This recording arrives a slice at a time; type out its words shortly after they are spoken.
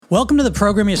Welcome to the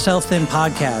Program Yourself Thin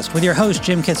podcast with your host,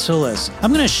 Jim Katsoulis.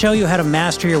 I'm going to show you how to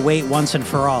master your weight once and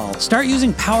for all. Start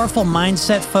using powerful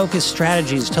mindset-focused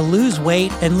strategies to lose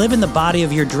weight and live in the body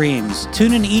of your dreams.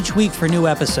 Tune in each week for new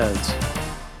episodes.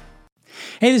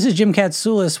 Hey, this is Jim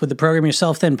Katsoulis with the Program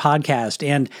Yourself Thin podcast,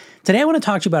 and today I want to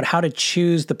talk to you about how to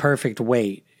choose the perfect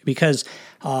weight, because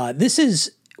this is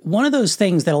one of those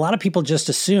things that a lot of people just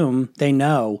assume they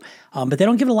know, but they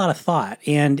don't give it a lot of thought,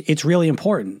 and it's really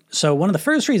important. So one of the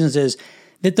first reasons is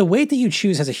that the weight that you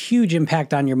choose has a huge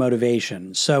impact on your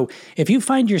motivation. So if you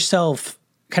find yourself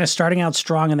kind of starting out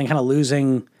strong and then kind of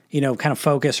losing, kind of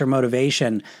focus or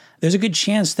motivation, there's a good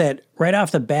chance that right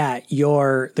off the bat,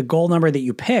 the goal number that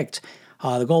you picked,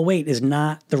 the goal weight is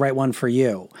not the right one for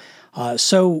you.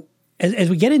 So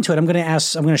as we get into it, I'm going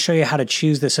to show you how to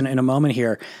choose this in a moment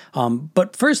here.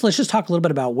 But first, let's just talk a little bit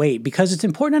about weight, because it's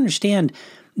important to understand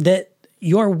that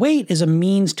your weight is a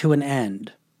means to an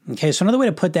end. Okay, so another way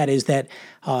to put that is that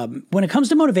when it comes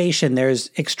to motivation,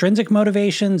 there's extrinsic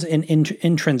motivations and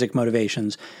intrinsic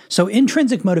motivations. So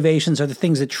intrinsic motivations are the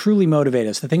things that truly motivate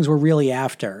us, the things we're really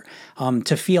after,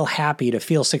 to feel happy, to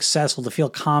feel successful, to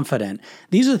feel confident.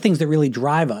 These are the things that really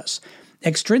drive us.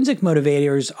 Extrinsic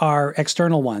motivators are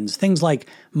external ones, things like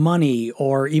money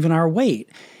or even our weight.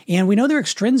 And we know they're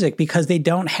extrinsic because they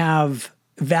don't have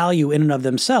value in and of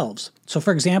themselves. So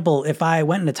for example, if I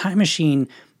went in a time machine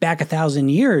back 1,000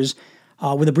 years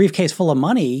with a briefcase full of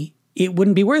money, it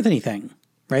wouldn't be worth anything,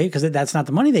 right? Because that's not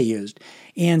the money they used.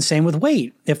 And same with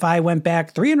weight. If I went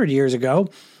back 300 years ago,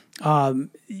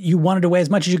 you wanted to weigh as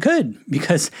much as you could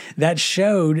because that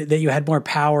showed that you had more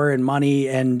power and money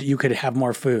and you could have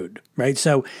more food, right?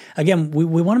 So again, we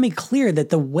want to make clear that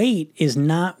the weight is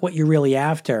not what you're really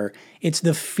after. It's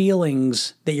the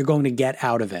feelings that you're going to get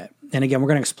out of it. And again, we're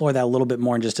going to explore that a little bit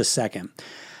more in just a second.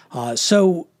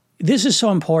 So this is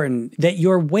so important that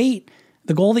your weight,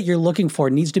 the goal that you're looking for,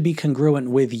 needs to be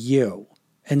congruent with you.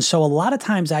 And so a lot of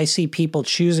times I see people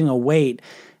choosing a weight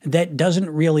that doesn't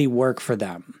really work for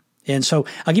them. And so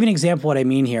I'll give you an example of what I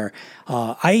mean here.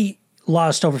 I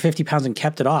lost over 50 pounds and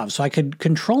kept it off, so I could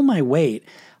control my weight.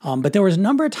 But there was a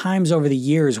number of times over the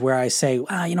years where I say,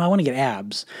 I want to get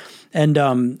abs, and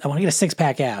I want to get a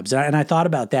six-pack abs. And I thought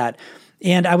about that,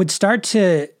 and I would start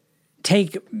to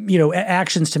take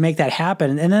actions to make that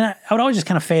happen, and then I would always just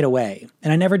kind of fade away,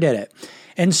 and I never did it.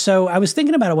 And so I was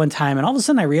thinking about it one time, and all of a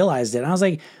sudden I realized it, and I was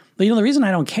like, the reason I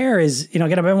don't care is,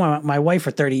 again, I've been with my wife for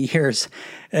 30 years.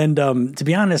 And to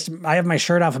be honest, I have my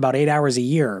shirt off about 8 hours a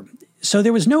year. So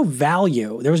there was no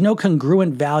value. There was no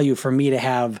congruent value for me to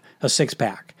have a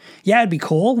six-pack. Yeah, it'd be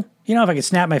cool. If I could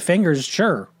snap my fingers,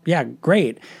 sure. Yeah,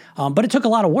 great. But it took a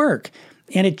lot of work,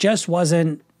 and it just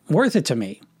wasn't worth it to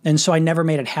me. And so I never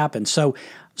made it happen. So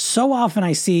often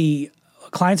I see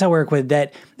clients I work with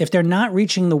that if they're not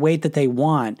reaching the weight that they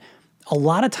want, a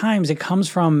lot of times it comes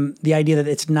from the idea that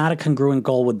it's not a congruent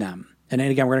goal with them. And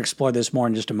again, we're going to explore this more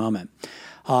in just a moment.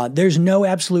 There's no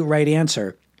absolute right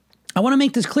answer. I want to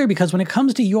make this clear because when it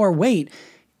comes to your weight,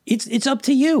 it's up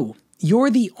to you. You're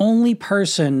the only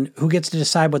person who gets to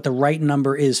decide what the right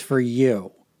number is for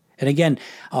you. And again,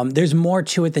 there's more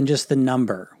to it than just the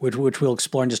number, which we'll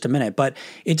explore in just a minute. But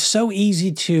it's so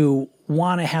easy to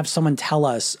want to have someone tell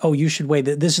us, oh, you should weigh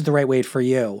this is the right weight for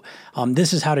you.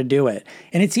 This is how to do it.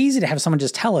 And it's easy to have someone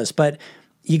just tell us, but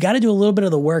you got to do a little bit of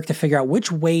the work to figure out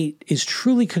which weight is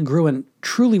truly congruent,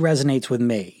 truly resonates with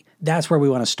me. That's where we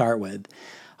want to start with.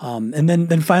 And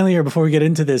then finally here, before we get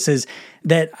into this, is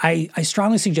that I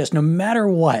strongly suggest no matter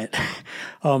what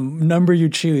number you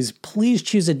choose, please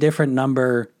choose a different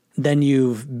number than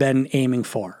you've been aiming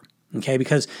for, okay?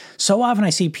 Because so often I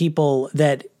see people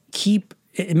that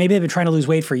maybe they've been trying to lose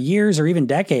weight for years or even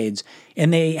decades,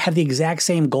 and they have the exact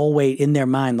same goal weight in their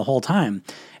mind the whole time.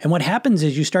 And what happens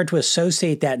is you start to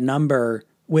associate that number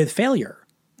with failure,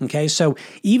 okay? So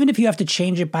even if you have to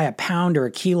change it by a pound or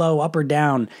a kilo up or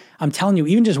down, I'm telling you,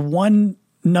 even just one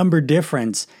number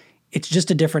difference, it's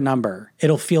just a different number.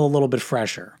 It'll feel a little bit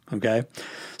fresher, okay?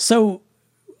 So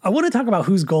I want to talk about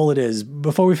whose goal it is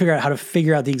before we figure out how to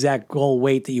figure out the exact goal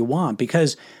weight that you want.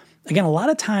 Because again, a lot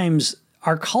of times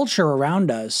our culture around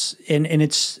us, and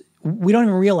we don't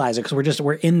even realize it because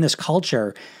we're in this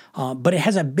culture, but it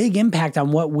has a big impact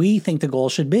on what we think the goal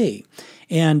should be.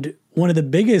 And one of the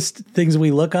biggest things we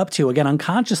look up to, again,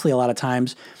 unconsciously a lot of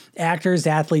times, actors,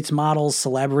 athletes, models,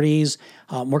 celebrities,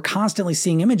 we're constantly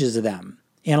seeing images of them.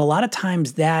 And a lot of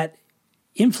times that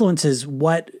influences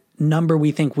what number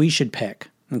we think we should pick.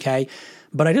 Okay.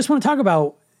 But I just want to talk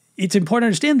about, it's important to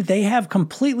understand that they have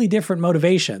completely different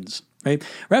motivations, right?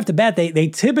 Right off the bat, they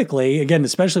typically, again,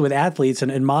 especially with athletes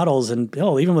and models and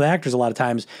even with actors a lot of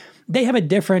times, they have a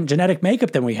different genetic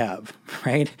makeup than we have,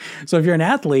 right? So if you're an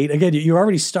athlete, again, you're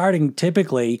already starting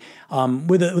typically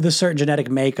with a certain genetic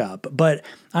makeup. But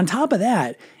on top of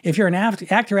that, if you're an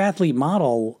actor, athlete,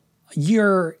 model,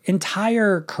 your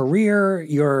entire career,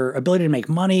 your ability to make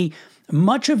money,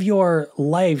 much of your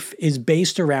life is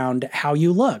based around how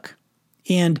you look.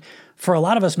 And for a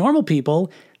lot of us normal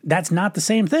people, that's not the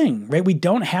same thing, right? We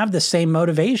don't have the same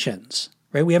motivations,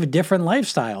 right? We have a different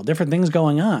lifestyle, different things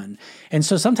going on. And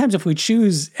so sometimes if we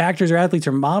choose actors or athletes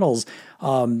or models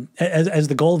as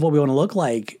the goal of what we want to look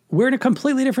like, we're in a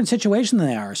completely different situation than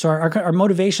they are. So our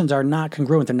motivations are not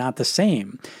congruent. They're not the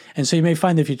same. And so you may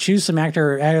find that if you choose some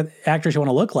actor or actors you want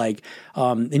to look like,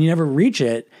 and you never reach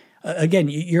it, again,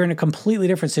 you're in a completely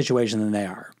different situation than they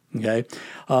are. Okay.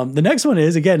 The next one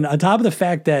is, again, on top of the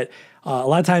fact that a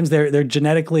lot of times they're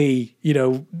genetically,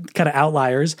 kind of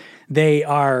outliers.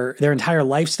 Their entire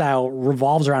lifestyle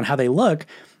revolves around how they look.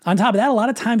 On top of that, a lot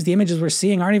of times the images we're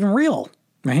seeing aren't even real,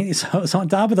 right? So on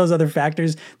top of those other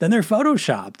factors, then they're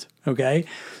photoshopped. Okay.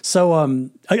 So I'll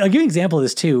give you an example of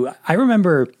this too. I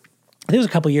remember, I think it was a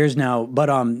couple years now, but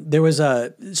there was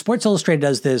Sports Illustrated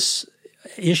does this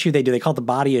issue they call it the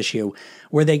body issue,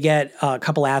 where they get a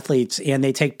couple athletes and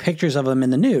they take pictures of them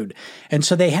in the nude. And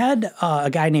so they had a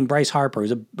guy named Bryce Harper,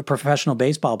 who's a professional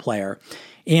baseball player.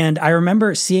 And I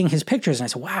remember seeing his pictures and I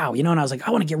said, wow, and I was like,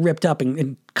 I want to get ripped up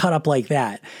and cut up like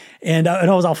that. And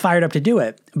I was all fired up to do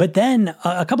it. But then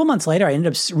a couple months later, I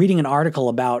ended up reading an article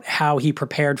about how he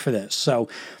prepared for this. So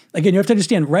again, you have to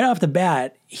understand right off the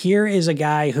bat, here is a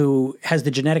guy who has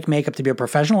the genetic makeup to be a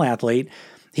professional athlete.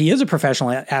 He is a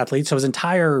professional athlete, so his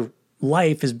entire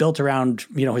life is built around,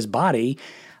 his body.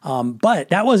 But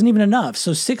that wasn't even enough.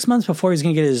 So 6 months before he was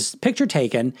going to get his picture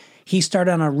taken, he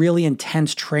started on a really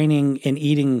intense training and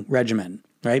eating regimen,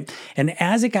 right? And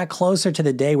as it got closer to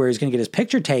the day where he was going to get his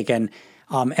picture taken,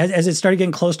 as it started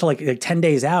getting close to like 10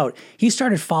 days out, he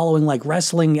started following like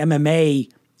wrestling, MMA,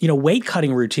 weight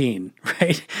cutting routine,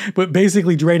 right? But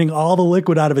basically draining all the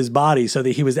liquid out of his body so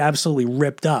that he was absolutely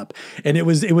ripped up. And it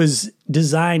was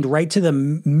designed right to the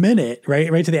minute,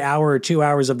 right to the hour or 2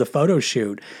 hours of the photo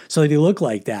shoot so that he looked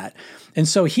like that. And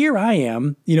so here I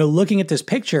am, looking at this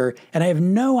picture and I have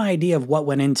no idea of what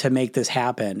went in to make this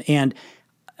happen. And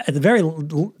at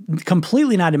the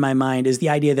completely not in my mind is the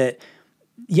idea that,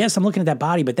 yes, I'm looking at that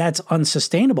body, but that's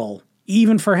unsustainable,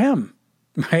 even for him.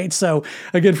 Right. So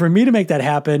again, for me to make that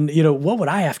happen, what would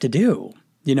I have to do?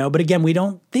 But again, we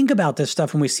don't think about this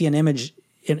stuff when we see an image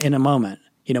in a moment.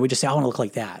 We just say, I want to look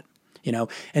like that,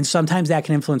 and sometimes that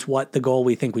can influence what the goal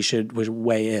we think which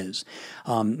way is.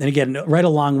 And again, right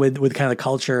along with kind of the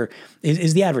culture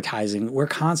is the advertising. We're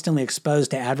constantly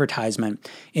exposed to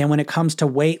advertisement. And when it comes to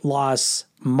weight loss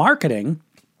marketing,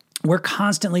 we're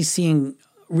constantly seeing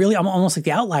really almost like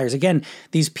the outliers. Again,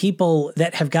 these people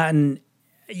that have gotten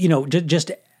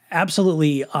just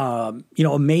absolutely,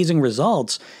 amazing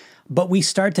results. But we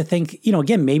start to think,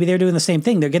 again, maybe they're doing the same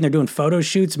thing. They're doing photo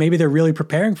shoots. Maybe they're really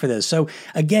preparing for this. So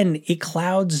again, it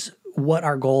clouds what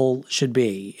our goal should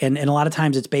be. And a lot of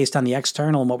times it's based on the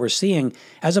external and what we're seeing,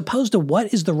 as opposed to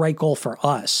what is the right goal for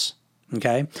us.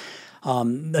 Okay.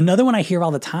 Another one I hear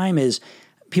all the time is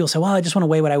people say, well, I just want to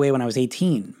weigh what I weighed when I was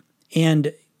 18.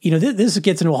 And, this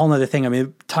gets into a whole nother thing. I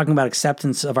mean, talking about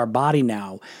acceptance of our body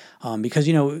now. Because,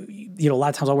 a lot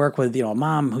of times I'll work with, a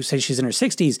mom who says she's in her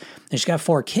 60s and she's got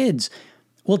 4 kids.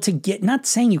 Well, not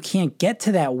saying you can't get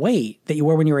to that weight that you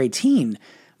were when you were 18,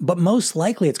 but most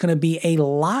likely it's going to be a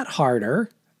lot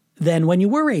harder than when you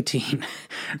were 18,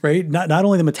 right? Not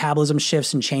only the metabolism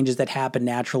shifts and changes that happen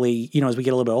naturally, as we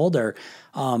get a little bit older,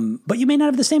 but you may not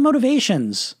have the same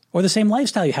motivations or the same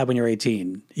lifestyle you had when you're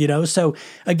 18, So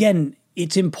again,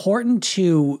 it's important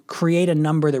to create a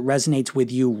number that resonates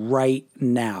with you right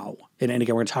now. And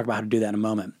again, we're going to talk about how to do that in a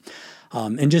moment.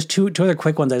 And just two other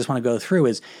quick ones I just want to go through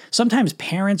is sometimes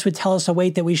parents would tell us a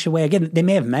weight that we should weigh. Again, they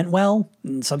may have meant well.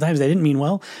 And sometimes they didn't mean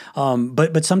well.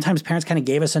 But sometimes parents kind of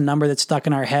gave us a number that stuck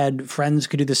in our head. Friends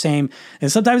could do the same.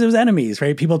 And sometimes it was enemies,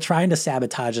 right? People trying to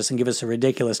sabotage us and give us a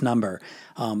ridiculous number.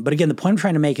 But again, the point I'm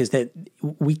trying to make is that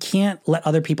we can't let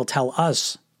other people tell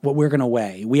us what we're going to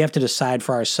weigh. We have to decide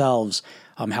for ourselves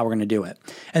how we're going to do it.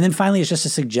 And then finally, it's just a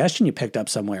suggestion you picked up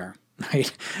somewhere,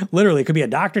 right? Literally, it could be a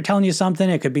doctor telling you something.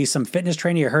 It could be some fitness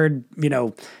trainer you heard,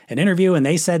 an interview and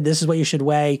they said, this is what you should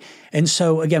weigh. And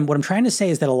so again, what I'm trying to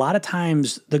say is that a lot of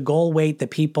times the goal weight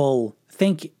that people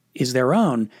think is their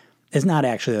own is not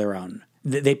actually their own.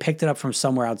 They picked it up from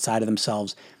somewhere outside of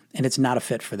themselves and it's not a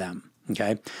fit for them.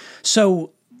 Okay.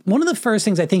 So one of the first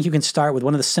things I think you can start with,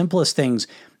 one of the simplest things,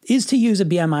 is to use a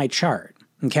BMI chart.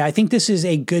 Okay, I think this is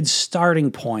a good starting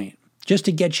point just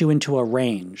to get you into a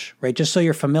range, right? Just so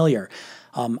you're familiar.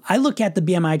 I look at the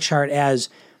BMI chart as,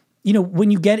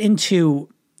 when you get into,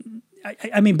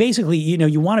 I mean, basically,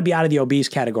 you want to be out of the obese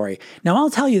category. Now, I'll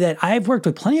tell you that I've worked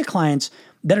with plenty of clients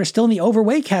that are still in the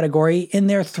overweight category, and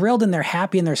they're thrilled and they're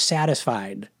happy and they're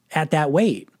satisfied at that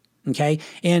weight. Okay.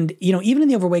 And, even in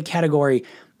the overweight category,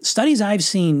 studies I've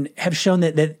seen have shown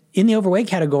that in the overweight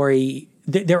category,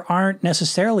 there aren't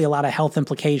necessarily a lot of health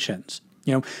implications.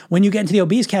 When you get into the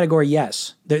obese category,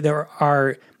 yes, there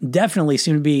are definitely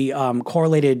seem to be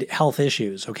correlated health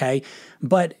issues. Okay.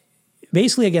 But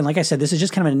basically, again, like I said, this is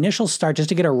just kind of an initial start just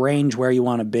to get a range where you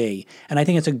want to be. And I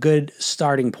think it's a good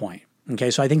starting point.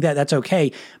 Okay. So I think that's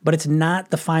okay, but it's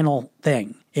not the final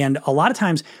thing. And a lot of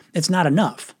times it's not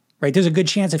enough, right? There's a good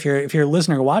chance if you're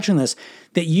listening or watching this,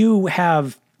 that you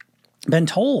have been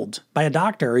told by a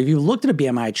doctor, or if you looked at a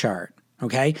BMI chart,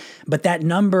 okay? But that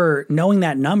number, knowing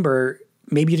that number,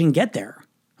 maybe you didn't get there,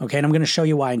 okay? And I'm going to show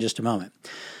you why in just a moment.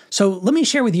 So let me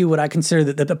share with you what I consider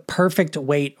the perfect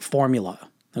weight formula,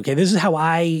 okay? This is how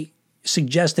I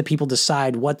suggest that people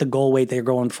decide what the goal weight they're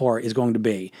going for is going to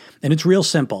be. And it's real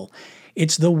simple.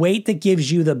 It's the weight that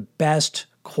gives you the best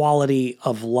quality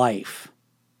of life,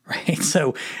 right?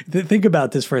 So think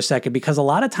about this for a second, because a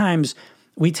lot of times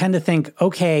we tend to think,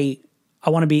 okay, I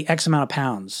want to be X amount of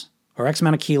pounds or X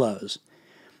amount of kilos.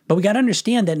 But we got to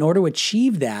understand that in order to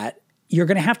achieve that, you're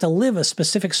going to have to live a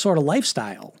specific sort of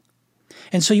lifestyle.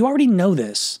 And so you already know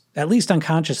this, at least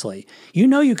unconsciously. You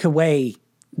know you could weigh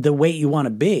the weight you want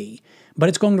to be, but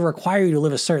it's going to require you to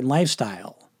live a certain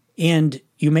lifestyle. And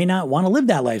you may not want to live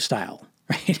that lifestyle,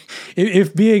 right?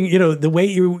 If being, the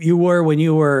weight you were when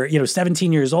you were,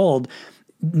 17 years old,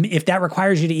 if that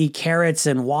requires you to eat carrots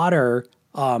and water,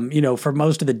 for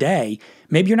most of the day,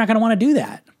 maybe you're not going to want to do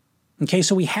that. Okay,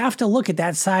 so we have to look at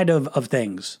that side of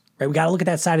things, right? We got to look at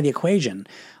that side of the equation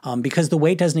because the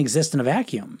weight doesn't exist in a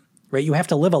vacuum, right? You have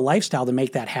to live a lifestyle to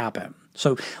make that happen.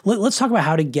 So let's talk about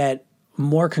how to get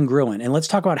more congruent, and let's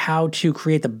talk about how to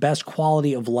create the best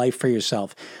quality of life for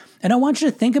yourself. And I want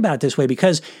you to think about it this way,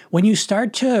 because when you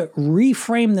start to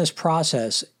reframe this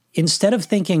process, instead of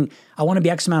thinking, I want to be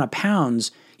X amount of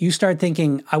pounds, you start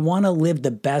thinking, I want to live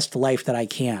the best life that I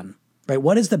can, right?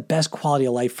 What is the best quality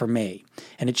of life for me?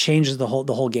 And it changes the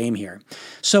whole game here.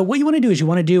 So what you want to do is you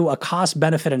want to do a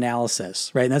cost-benefit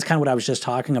analysis, right? And that's kind of what I was just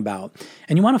talking about.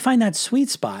 And you want to find that sweet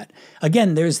spot.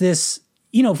 Again, there's this,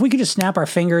 if we could just snap our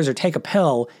fingers or take a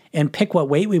pill and pick what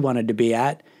weight we wanted to be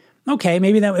at, okay,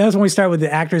 maybe that was when we start with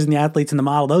the actors and the athletes and the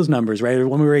model, those numbers, right?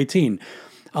 When we were 18.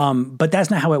 But that's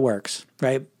not how it works,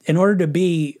 right? In order to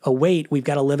be a weight, we've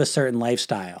got to live a certain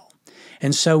lifestyle.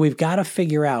 And so we've got to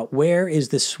figure out where is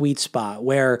the sweet spot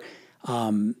where,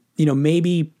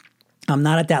 maybe I'm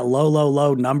not at that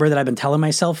low number that I've been telling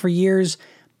myself for years,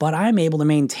 but I'm able to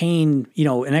maintain,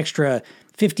 an extra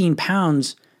 15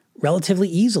 pounds relatively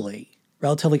easily,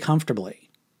 relatively comfortably.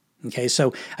 Okay,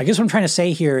 so I guess what I'm trying to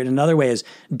say here in another way is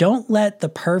don't let the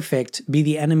perfect be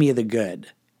the enemy of the good.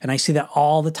 And I see that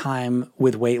all the time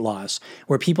with weight loss,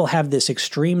 where people have this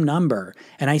extreme number.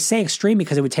 And I say extreme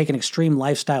because it would take an extreme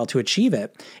lifestyle to achieve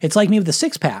it. It's like me with the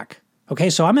six-pack.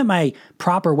 Okay, so I'm at my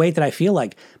proper weight that I feel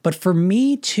like. But for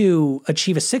me to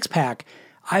achieve a six-pack,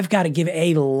 I've got to give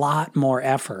a lot more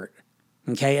effort.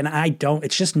 Okay, and I don't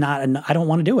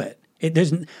want to do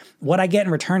it. What I get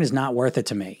in return is not worth it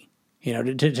to me.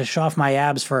 To show off my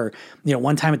abs for,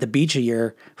 one time at the beach a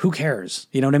year, who cares?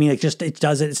 You know what I mean?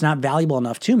 It's not valuable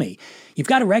enough to me. You've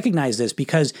got to recognize this,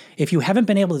 because if you haven't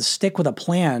been able to stick with a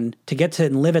plan to get to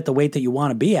and live at the weight that you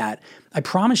want to be at, I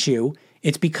promise you,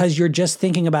 it's because you're just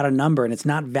thinking about a number and it's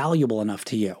not valuable enough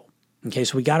to you. Okay,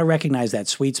 so we got to recognize that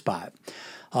sweet spot.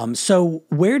 So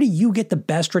where do you get the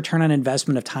best return on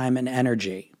investment of time and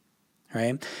energy?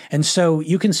 Right? And so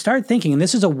you can start thinking, and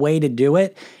this is a way to do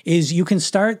it, is you can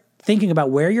start thinking about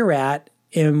where you're at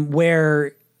and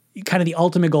where kind of the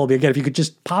ultimate goal would be. Again, if you could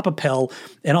just pop a pill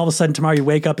and all of a sudden tomorrow you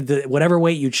wake up at whatever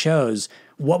weight you chose,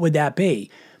 what would that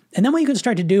be? And then what you can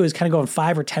start to do is kind of go in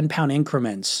 5 or 10 pound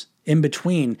increments in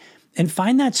between and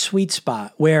find that sweet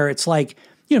spot where it's like,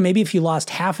 maybe if you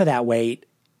lost half of that weight,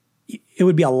 it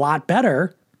would be a lot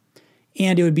better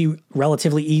and it would be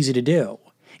relatively easy to do.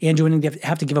 And you wouldn't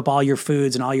have to give up all your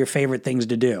foods and all your favorite things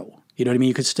to do. You know what I mean?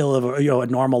 You could still live a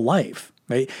normal life.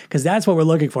 Right? Because that's what we're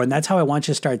looking for. And that's how I want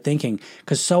you to start thinking.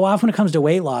 Because so often when it comes to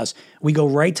weight loss, we go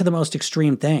right to the most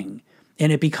extreme thing.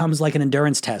 And it becomes like an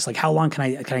endurance test. Like, how long can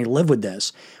I live with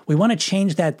this? We want to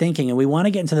change that thinking. And we want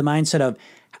to get into the mindset of,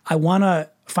 I want to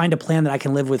find a plan that I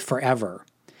can live with forever.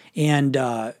 And,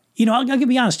 I'll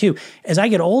be honest too. As I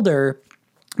get older,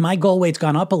 my goal weight's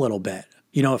gone up a little bit,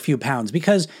 a few pounds.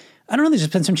 Because, I don't know, there's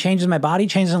just been some changes in my body,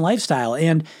 changes in lifestyle.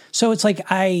 And so it's like,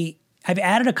 I I've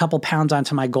added a couple pounds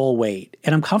onto my goal weight,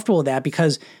 and I'm comfortable with that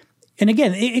because, and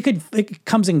again, it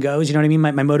comes and goes. You know what I mean?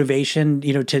 My motivation,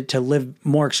 to live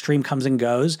more extreme comes and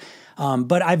goes.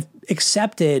 But I've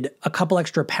accepted a couple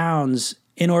extra pounds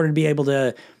in order to be able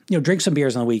to, drink some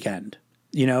beers on the weekend,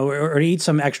 or eat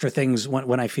some extra things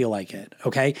when I feel like it.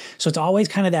 Okay. So it's always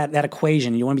kind of that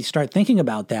equation. You want to start thinking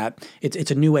about that. It's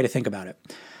a new way to think about it.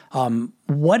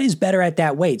 What is better at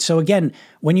that weight? So again,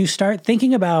 when you start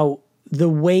thinking about the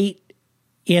weight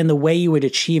and the way you would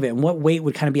achieve it and what weight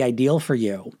would kind of be ideal for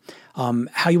you,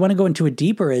 how you want to go into it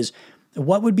deeper is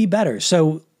what would be better.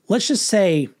 So let's just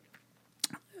say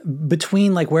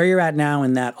between like where you're at now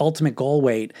and that ultimate goal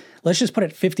weight, let's just put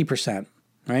it 50%,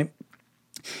 right?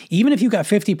 Even if you got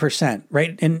 50%,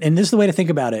 right? And this is the way to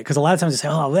think about it, because a lot of times you say,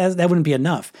 oh, that wouldn't be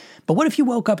enough. But what if you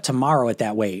woke up tomorrow at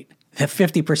that weight, that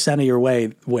 50% of your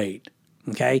weight,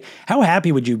 okay? How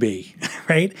happy would you be,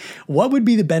 right? What would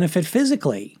be the benefit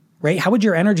physically, right? How would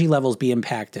your energy levels be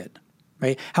impacted,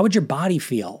 right? How would your body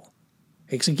feel?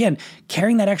 Because again,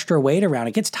 carrying that extra weight around,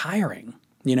 it gets tiring,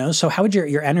 So how would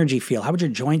your energy feel? How would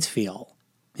your joints feel,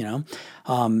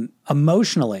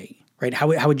 Emotionally, right?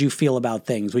 How would you feel about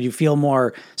things? Would you feel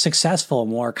more successful,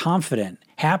 more confident,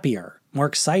 happier, more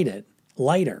excited,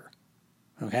 lighter?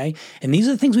 Okay. And these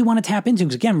are the things we want to tap into.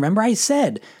 Because again, remember I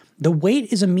said the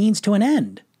weight is a means to an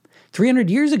end. 300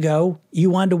 years ago, you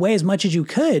wanted to weigh as much as you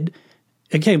could.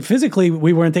 Okay, physically,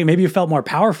 we weren't thinking, maybe you felt more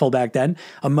powerful back then.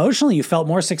 Emotionally, you felt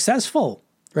more successful,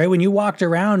 right? When you walked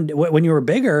around, when you were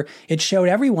bigger, it showed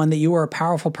everyone that you were a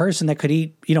powerful person that could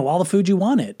eat, all the food you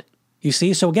wanted. You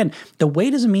see? So again, the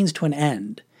weight is a means to an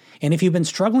end. And if you've been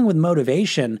struggling with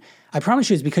motivation, I promise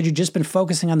you it's because you've just been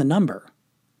focusing on the number.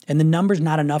 And the number's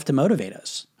not enough to motivate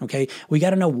us, okay? We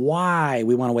got to know why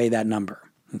we want to weigh that number,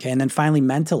 okay? And then finally,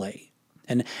 mentally.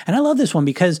 And I love this one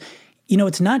because,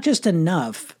 it's not just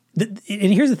enough. And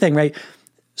here's the thing, right?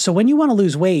 So when you want to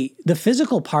lose weight, the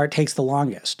physical part takes the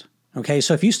longest, okay?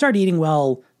 So if you start eating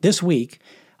well this week,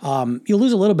 you'll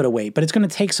lose a little bit of weight, but it's going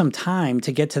to take some time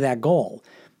to get to that goal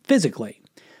physically.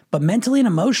 But mentally and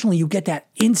emotionally, you get that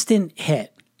instant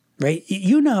hit, right?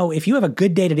 If you have a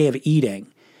good day today of eating,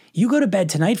 you go to bed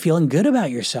tonight feeling good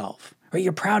about yourself, right?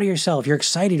 You're proud of yourself. You're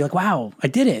excited. You're like, wow, I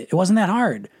did it. It wasn't that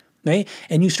hard, right?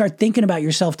 And you start thinking about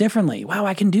yourself differently. Wow,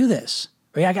 I can do this.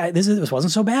 Right? This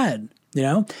wasn't so bad,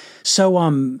 So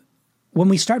when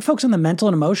we start focusing on the mental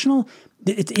and emotional,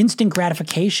 it's instant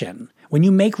gratification. When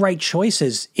you make right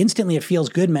choices, instantly it feels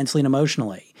good mentally and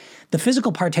emotionally. The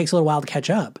physical part takes a little while to catch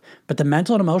up, but the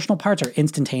mental and emotional parts are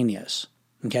instantaneous.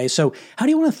 Okay, so how do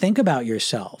you want to think about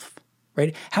yourself?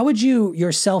 Right? How would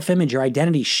your self-image, your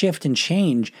identity shift and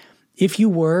change if you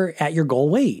were at your goal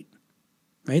weight?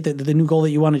 Right? The new goal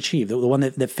that you want to achieve, the one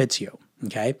that fits you.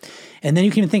 Okay. And then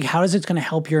you can think, how is it going to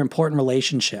help your important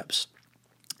relationships?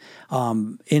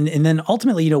 And then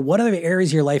ultimately, what other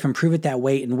areas of your life improve at that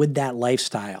weight and with that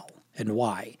lifestyle and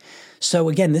why? So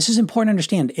again, this is important to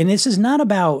understand. And this is not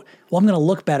about, well, I'm going to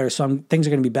look better, so things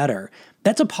are going to be better.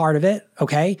 That's a part of it.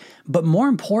 Okay. But more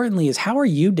importantly is, how are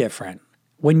you different?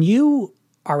 When you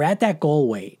are at that goal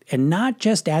weight, and not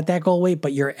just at that goal weight,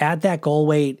 but you're at that goal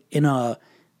weight in a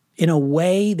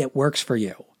way that works for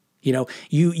you.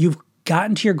 You've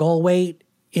gotten to your goal weight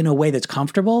in a way that's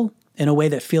comfortable, in a way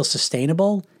that feels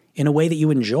sustainable, in a way that you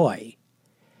enjoy.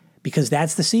 Because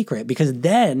that's the secret. Because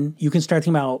then you can start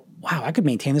thinking about, wow, I could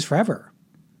maintain this forever.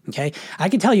 Okay. I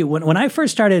can tell you when I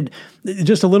first started,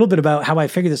 just a little bit about how I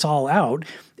figured this all out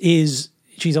is,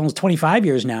 she's almost 25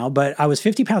 years now, but I was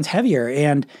 50 pounds heavier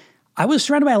and I was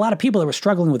surrounded by a lot of people that were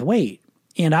struggling with weight.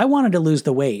 And I wanted to lose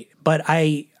the weight, but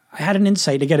I had an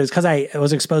insight. Again, it was because I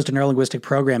was exposed to neurolinguistic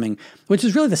programming, which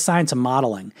is really the science of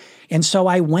modeling. And so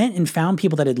I went and found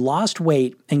people that had lost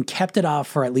weight and kept it off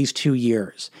for at least 2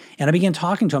 years. And I began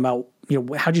talking to them about,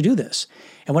 how'd you do this?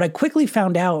 And what I quickly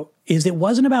found out is it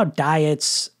wasn't about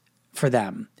diets for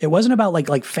them. It wasn't about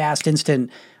like fast, instant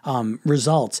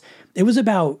results. It was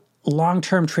about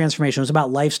long-term transformation. It was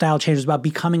about lifestyle change. It was about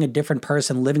becoming a different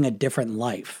person, living a different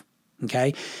life.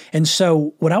 Okay. And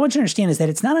so what I want you to understand is that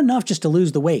it's not enough just to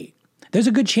lose the weight. There's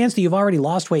a good chance that you've already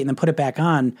lost weight and then put it back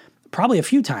on probably a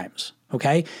few times.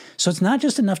 Okay. So it's not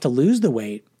just enough to lose the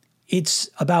weight. It's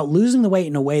about losing the weight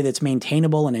in a way that's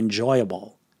maintainable and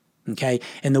enjoyable. Okay.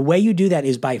 And the way you do that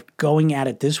is by going at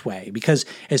it this way, because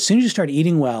as soon as you start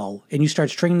eating well and you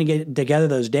start stringing together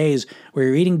those days where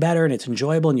you're eating better and it's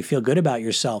enjoyable and you feel good about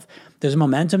yourself, there's a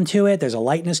momentum to it. There's a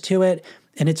lightness to it,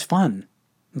 and it's fun.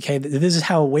 Okay, this is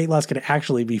how weight loss can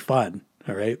actually be fun,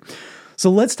 all right? So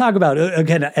let's talk about,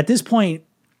 again, at this point,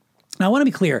 I want to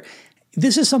be clear,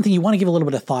 this is something you want to give a little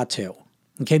bit of thought to,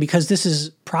 okay? Because this is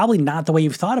probably not the way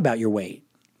you've thought about your weight,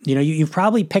 You've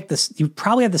probably picked this, you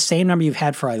probably have the same number you've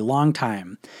had for a long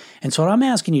time. And so what I'm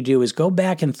asking you to do is go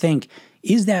back and think,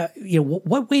 is that,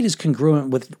 what weight is congruent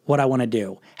with what I want to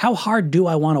do? How hard do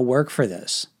I want to work for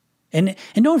this? And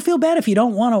don't feel bad if you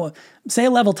don't want to, say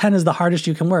a level 10 is the hardest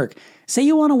you can work. Say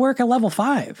you want to work a level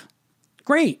 5.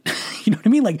 Great. You know what I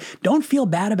mean? Like, don't feel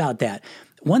bad about that.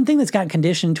 One thing that's gotten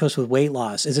conditioned to us with weight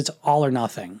loss is it's all or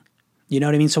nothing. You know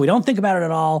what I mean? So we don't think about it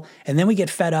at all, and then we get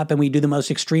fed up and we do the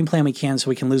most extreme plan we can so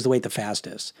we can lose the weight the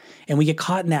fastest. And we get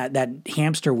caught in that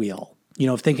hamster wheel,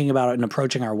 of thinking about it and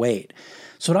approaching our weight.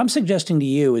 So what I'm suggesting to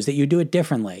you is that you do it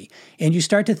differently, and you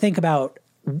start to think about,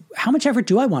 how much effort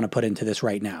do I want to put into this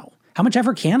right now? How much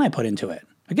effort can I put into it?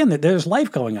 Again, there's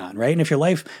life going on, right? And if your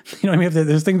life, if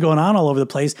there's things going on all over the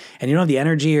place and you don't have the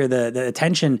energy or the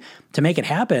attention to make it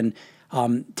happen,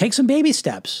 take some baby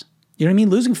steps. You know what I mean?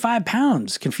 Losing 5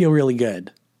 pounds can feel really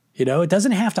good. It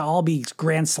doesn't have to all be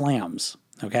grand slams,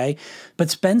 okay? But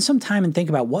spend some time and think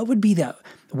about what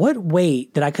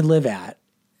weight that I could live at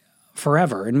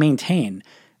forever and maintain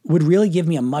would really give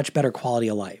me a much better quality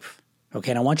of life. Okay,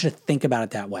 and I want you to think about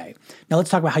it that way. Now let's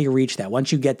talk about how you reach that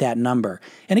once you get that number.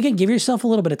 And again, give yourself a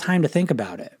little bit of time to think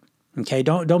about it. Okay,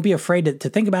 don't be afraid to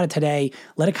think about it today.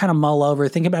 Let it kind of mull over.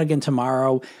 Think about it again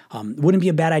tomorrow. Wouldn't be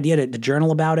a bad idea to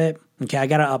journal about it. Okay, I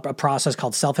got a process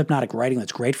called self-hypnotic writing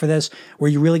that's great for this,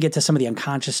 where you really get to some of the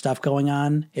unconscious stuff going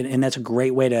on, and that's a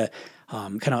great way to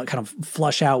kind of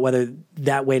flush out whether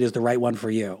that weight is the right one for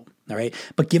you. All right,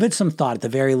 but give it some thought at the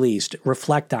very least.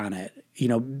 Reflect on it.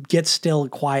 Get still,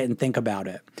 quiet, and think about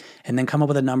it, and then come up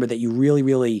with a number that you really,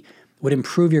 really would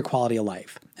improve your quality of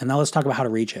life. And now let's talk about how to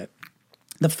reach it.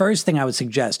 The first thing I would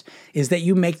suggest is that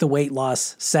you make the weight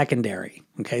loss secondary.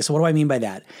 Okay, so what do I mean by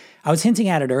that? I was hinting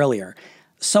at it earlier.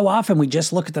 So often we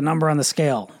just look at the number on the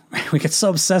scale. We get so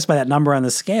obsessed by that number on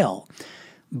the scale,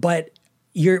 but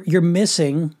you're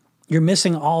missing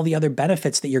all the other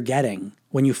benefits that you're getting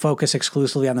when you focus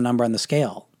exclusively on the number on the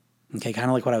scale. Okay, kind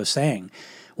of like what I was saying.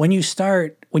 When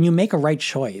you make a right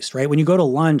choice, right? When you go to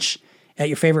lunch at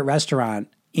your favorite restaurant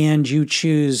and you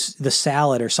choose the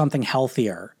salad or something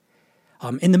healthier,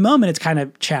 in the moment it's kind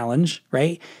of challenge,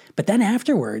 right? But then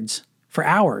afterwards, for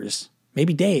hours,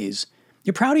 maybe days,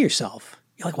 you're proud of yourself.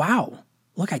 You're like, wow,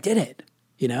 look, I did it,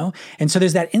 And so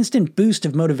there's that instant boost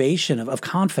of motivation, of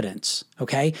confidence,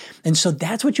 okay? And so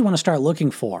that's what you want to start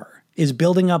looking for, is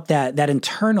building up the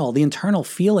internal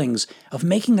feelings of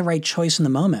making the right choice in the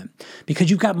moment,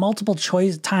 because you've got multiple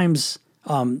chances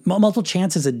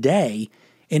a day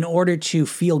in order to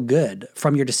feel good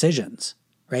from your decisions,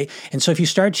 right? And so if you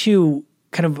start to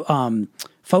kind of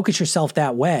focus yourself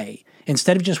that way,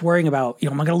 instead of just worrying about,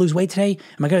 am I going to lose weight today?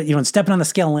 Am I going to, and stepping on the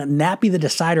scale and that be the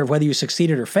decider of whether you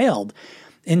succeeded or failed,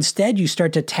 instead you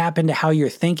start to tap into how you're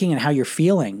thinking and how you're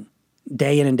feeling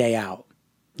day in and day out.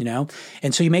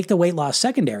 And so you make the weight loss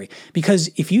secondary, because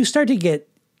if you start to get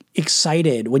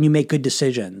excited when you make good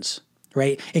decisions,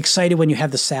 right? Excited when you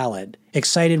have the salad,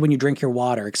 excited when you drink your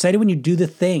water, excited when you do the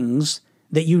things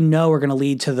that are going to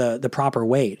lead to the proper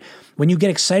weight. When you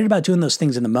get excited about doing those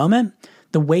things in the moment,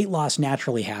 the weight loss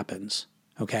naturally happens.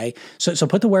 Okay. So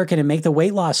put the work in and make the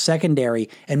weight loss secondary,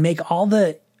 and make all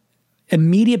the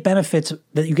immediate benefits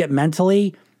that you get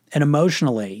mentally and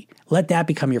emotionally, let that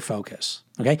become your focus,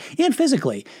 okay? And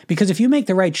physically, because if you make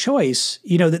the right choice,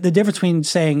 the difference between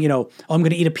saying, I'm going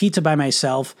to eat a pizza by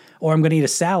myself or I'm going to eat a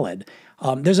salad,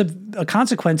 there's a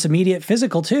consequence, immediate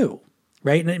physical too,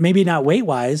 right? Maybe not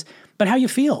weight-wise, but how you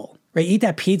feel, right? You eat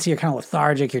that pizza, you're kind of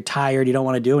lethargic, you're tired, you don't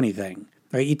want to do anything,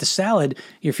 right? You eat the salad,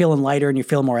 you're feeling lighter and you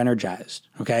feel more energized,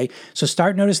 okay? So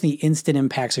start noticing the instant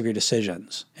impacts of your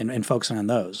decisions and focusing on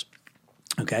those.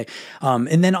 Okay.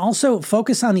 And then also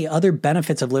focus on the other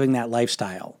benefits of living that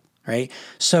lifestyle, right?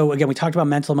 So again, we talked about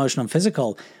mental, emotional, and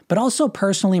physical, but also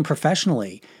personally and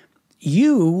professionally.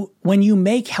 When you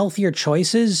make healthier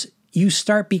choices, you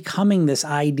start becoming this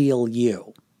ideal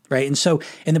you, right? And so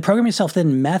in the Program Yourself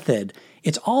Thin method,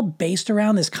 it's all based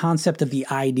around this concept of the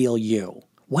ideal you.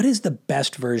 What is the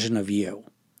best version of you?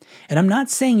 And I'm not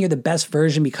saying you're the best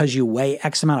version because you weigh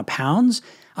X amount of pounds.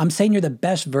 I'm saying you're the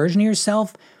best version of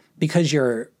yourself because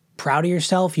you're proud of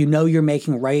yourself, you're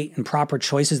making right and proper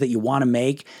choices that you want to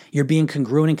make, you're being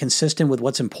congruent and consistent with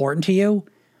what's important to you,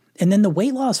 and then the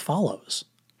weight loss follows,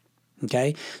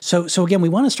 okay? So again, we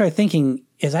want to start thinking,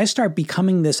 as I start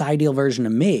becoming this ideal version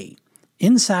of me,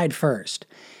 inside first,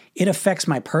 it affects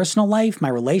my personal life, my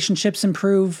relationships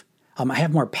improve, I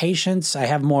have more patience. I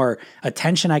have more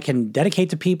attention I can dedicate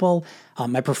to people.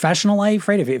 My professional life,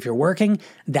 right? If you're working,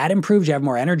 that improves. You have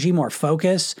more energy, more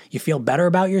focus. You feel better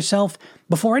about yourself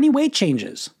before any weight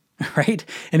changes, right?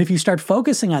 And if you start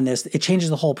focusing on this, it changes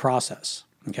the whole process,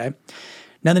 okay?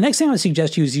 Now, the next thing I would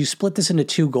suggest you is you split this into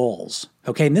two goals.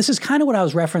 Okay. And this is kind of what I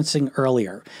was referencing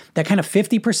earlier, that kind of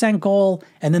 50% goal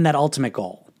and then that ultimate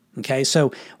goal. Okay.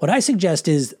 So what I suggest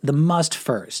is the must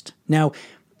first. Now,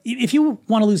 if you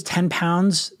want to lose 10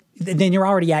 pounds, then you're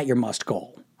already at your must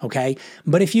goal. Okay.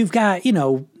 But if you've got,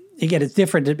 again, it's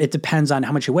different. It depends on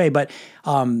how much you weigh. But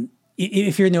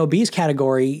if you're in the obese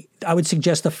category, I would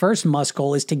suggest the first must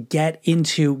goal is to get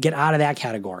out of that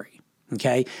category.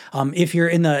 Okay. If you're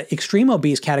in the extreme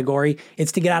obese category,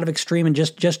 it's to get out of extreme and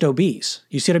just obese.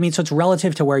 You see what I mean? So it's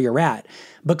relative to where you're at,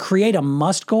 but create a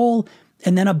must goal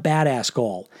and then a badass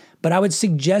goal. But I would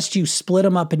suggest you split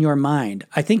them up in your mind.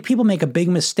 I think people make a big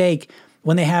mistake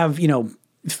when they have,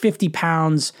 50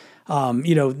 pounds,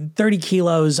 30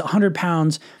 kilos, 100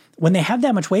 pounds. When they have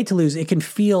that much weight to lose, it can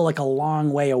feel like a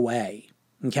long way away.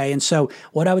 Okay. And so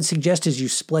what I would suggest is you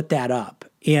split that up.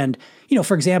 And,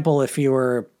 for example, if you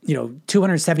were,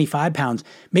 275 pounds,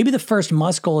 maybe the first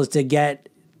must goal is to get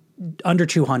under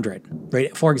 200,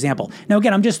 right? For example. Now,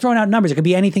 again, I'm just throwing out numbers. It could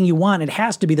be anything you want. It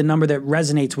has to be the number that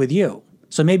resonates with you.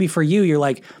 So maybe for you, you're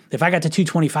like, if I got to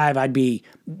 225,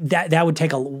 that would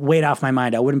take a weight off my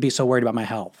mind. I wouldn't be so worried about my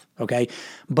health. Okay.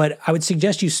 But I would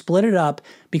suggest you split it up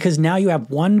because now you have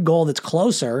one goal that's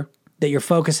closer that you're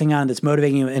focusing on, that's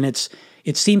motivating you. And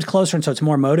it seems closer. And so it's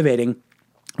more motivating.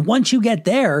 Once you get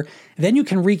there, then you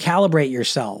can recalibrate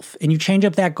yourself and you change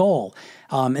up that goal.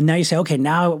 And now you say, okay,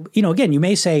 now, again, you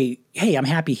may say, hey, I'm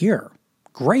happy here.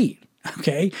 Great.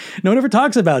 Okay. No one ever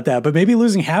talks about that, but maybe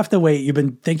losing half the weight you've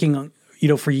been thinking,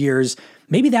 for years,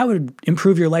 maybe that would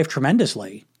improve your life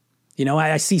tremendously.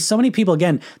 I see so many people,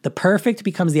 again, the perfect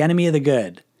becomes the enemy of the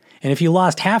good. And if you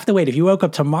lost half the weight, if you woke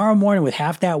up tomorrow morning with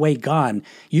half that weight gone,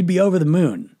 you'd be over the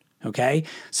moon. Okay.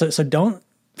 So don't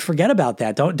forget about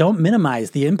that. Don't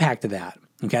minimize the impact of that.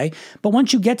 Okay. But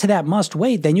once you get to that must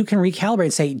weight, then you can recalibrate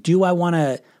and say, do I want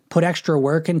to put extra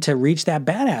work in to reach that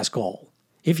badass goal?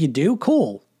 If you do,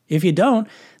 cool. If you don't,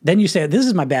 then you say, this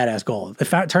is my badass goal.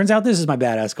 If it turns out this is my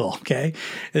badass goal, okay?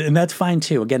 And that's fine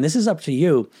too. Again, this is up to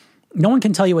you. No one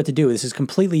can tell you what to do. This is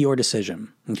completely your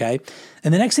decision, okay?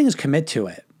 And the next thing is commit to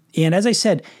it. And as I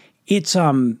said, it's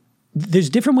there's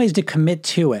different ways to commit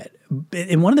to it.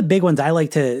 And one of the big ones I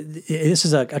like this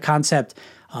is a concept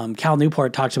Cal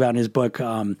Newport talks about in his book,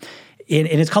 and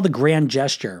it's called the grand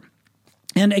gesture.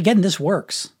 And again, this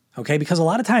works, okay? Because a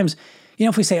lot of times,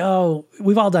 if we say, oh,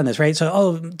 we've all done this, right?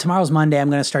 So, tomorrow's Monday,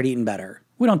 I'm going to start eating better.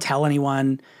 We don't tell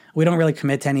anyone. We don't really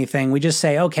commit to anything. We just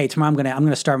say, okay, tomorrow I'm going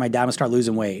to start my diet. I'm going to start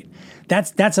losing weight.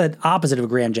 That's an opposite of a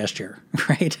grand gesture,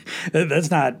 right?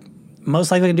 That's not most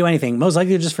likely to do anything. Most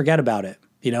likely to just forget about it.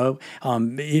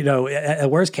 At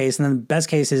worst case, and then the best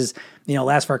case is,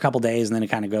 lasts for a couple days and then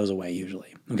it kind of goes away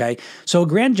usually. Okay. So a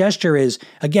grand gesture is,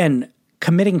 again,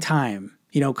 committing time.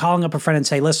 Calling up a friend and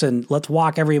say, listen, let's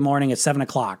walk every morning at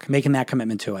 7:00, making that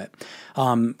commitment to it.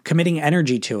 Committing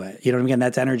energy to it. Again,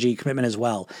 that's energy commitment as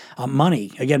well.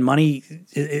 Money, again, money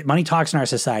talks in our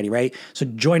society, right? So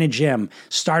join a gym,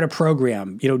 start a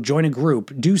program, join a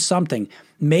group, do something,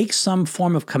 make some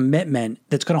form of commitment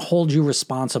that's going to hold you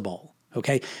responsible.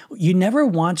 Okay. You never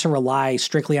want to rely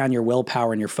strictly on your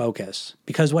willpower and your focus,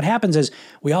 because what happens is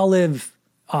we all live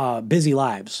busy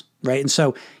lives. Right. And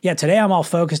so, today I'm all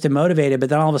focused and motivated, but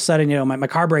then all of a sudden, my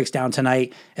car breaks down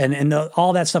tonight and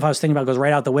all that stuff I was thinking about goes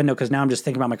right out the window because now I'm just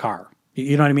thinking about my car.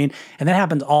 You know what I mean? And that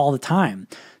happens all the time.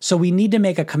 So we need to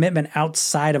make a commitment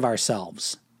outside of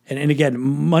ourselves. And again,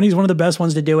 money's one of the best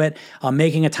ones to do it.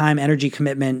 Making a time, energy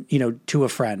commitment, to a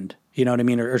friend, you know what I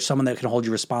mean? Or someone that can hold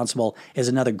you responsible is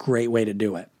another great way to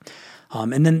do it.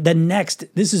 And then the next,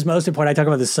 this is most important. I talk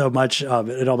about this so much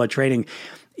in all my training,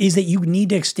 is that you need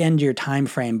to extend your time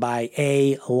frame by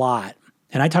a lot.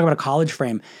 And I talk about a college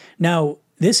frame. Now,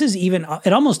 this is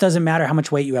it almost doesn't matter how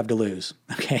much weight you have to lose,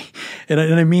 okay? And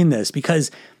I mean this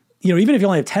because, even if you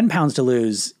only have 10 pounds to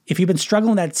lose, if you've been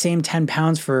struggling with that same 10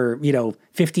 pounds for,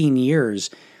 15 years,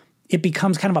 it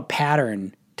becomes kind of a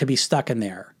pattern to be stuck in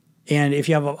there. And if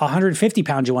you have 150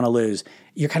 pounds you want to lose,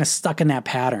 you're kind of stuck in that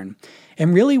pattern.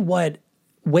 And really what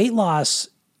weight loss,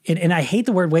 and I hate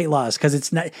the word weight loss because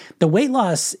it's not, the weight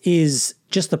loss is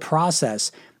just the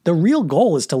process. The real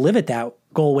goal is to live at that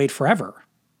goal weight forever.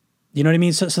 You know what I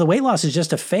mean? So the weight loss is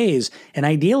just a phase. And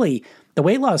ideally, the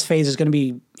weight loss phase is going to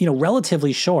be,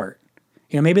 relatively short.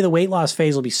 Maybe the weight loss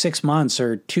phase will be 6 months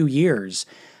or 2 years.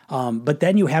 But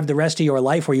then you have the rest of your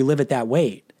life where you live at that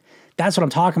weight. That's what I'm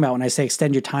talking about when I say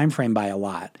extend your time frame by a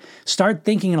lot. Start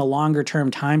thinking in a longer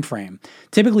term time frame.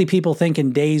 Typically, people think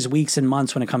in days, weeks, and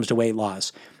months when it comes to weight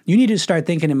loss. You need to start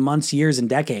thinking in months, years, and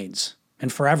decades,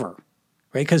 and forever,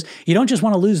 right? Because you don't just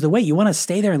want to lose the weight. You want to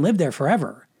stay there and live there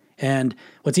forever. And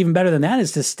what's even better than that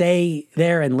is to stay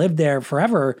there and live there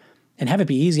forever and have it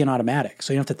be easy and automatic.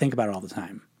 So you don't have to think about it all the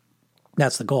time.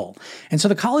 That's the goal. And so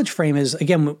the college frame is,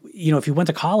 again, if you went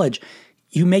to college,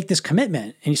 you make this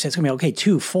commitment and you say, it's going to be okay,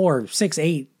 2, 4, 6,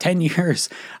 8, 10 years.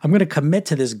 I'm going to commit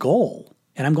to this goal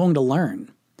and I'm going to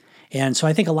learn. And so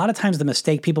I think a lot of times the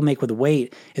mistake people make with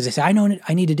weight is they say, I know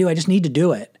I need to do it. I just need to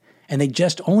do it. And they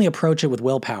just only approach it with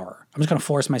willpower. I'm just going to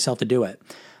force myself to do it.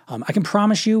 I can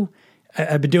promise you,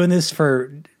 I've been doing this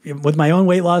with my own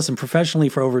weight loss and professionally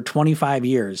for over 25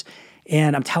 years.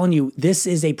 And I'm telling you, this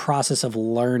is a process of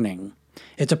learning.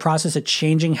 It's a process of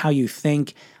changing how you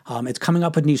think. It's coming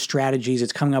up with new strategies.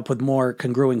 It's coming up with more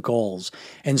congruent goals.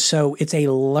 And so it's a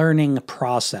learning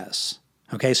process.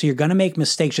 Okay, so you're going to make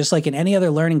mistakes just like in any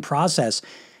other learning process.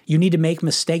 You need to make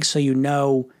mistakes so you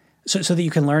know, so that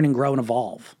you can learn and grow and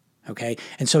evolve. Okay,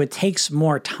 and so it takes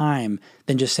more time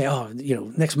than just say,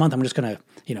 next month I'm just going to,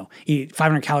 eat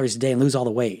 500 calories a day and lose all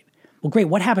the weight. Well, great.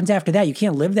 What happens after that? You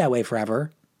can't live that way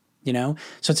forever. So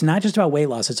it's not just about weight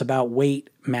loss. It's about weight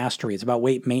mastery. It's about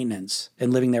weight maintenance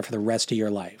and living there for the rest of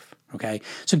your life. Okay,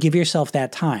 so give yourself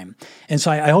that time. And so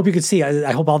I hope you could see.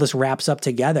 I hope all this wraps up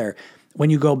together. When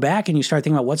you go back and you start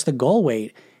thinking about what's the goal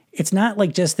weight, it's not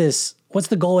like just this, what's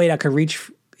the goal weight I could reach?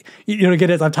 Get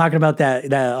it? I'm talking about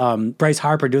that Bryce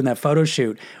Harper doing that photo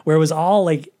shoot where it was all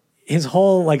like his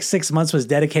whole 6 months was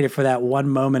dedicated for that one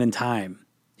moment in time,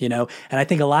 And I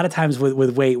think a lot of times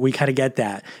with weight, we kind of get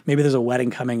that. Maybe there's a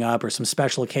wedding coming up or some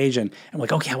special occasion. And we're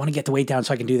like, okay, I want to get the weight down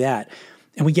so I can do that.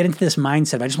 And we get into this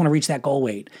mindset, I just want to reach that goal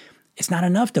weight. It's not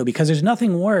enough though, because there's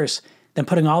nothing worse than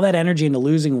putting all that energy into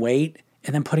losing weight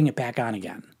and then putting it back on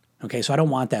again. Okay, so I don't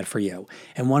want that for you.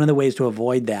 And one of the ways to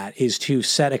avoid that is to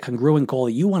set a congruent goal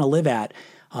that you want to live at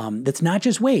that's not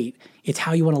just weight, it's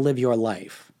how you want to live your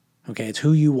life. Okay, it's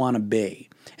who you want to be.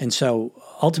 And so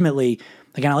ultimately,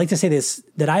 again, I like to say this,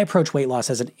 that I approach weight loss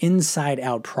as an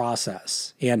inside-out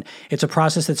process. And it's a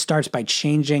process that starts by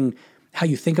changing how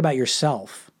you think about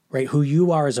yourself, right? Who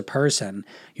you are as a person,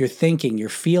 your thinking, your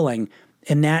feeling,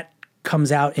 and that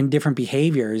comes out in different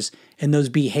behaviors, and those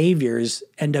behaviors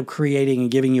end up creating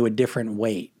and giving you a different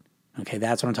weight. Okay,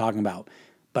 that's what I'm talking about.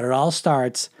 But it all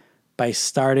starts by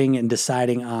starting and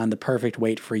deciding on the perfect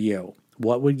weight for you.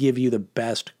 What would give you the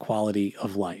best quality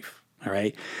of life? All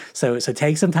right. So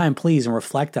take some time, please, and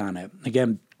reflect on it.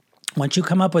 Again, once you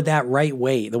come up with that right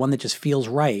weight, the one that just feels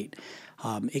right,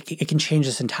 it can change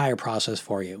this entire process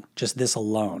for you, just this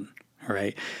alone. All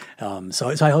right.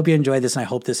 So I hope you enjoyed this and I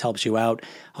hope this helps you out.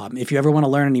 If you ever want to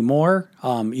learn any more,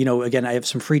 again, I have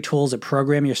some free tools at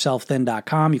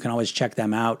programyourselfthin.com. You can always check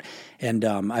them out. And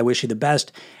I wish you the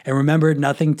best. And remember,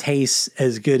 nothing tastes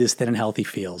as good as Thin and Healthy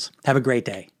feels. Have a great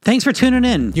day. Thanks for tuning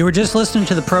in. You were just listening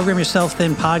to the Program Yourself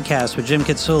Thin podcast with Jim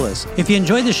Katsoulis. If you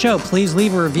enjoyed the show, please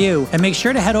leave a review and make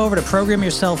sure to head over to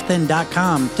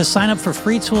programyourselfthin.com to sign up for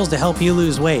free tools to help you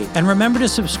lose weight. And remember to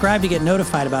subscribe to get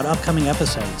notified about upcoming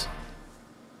episodes.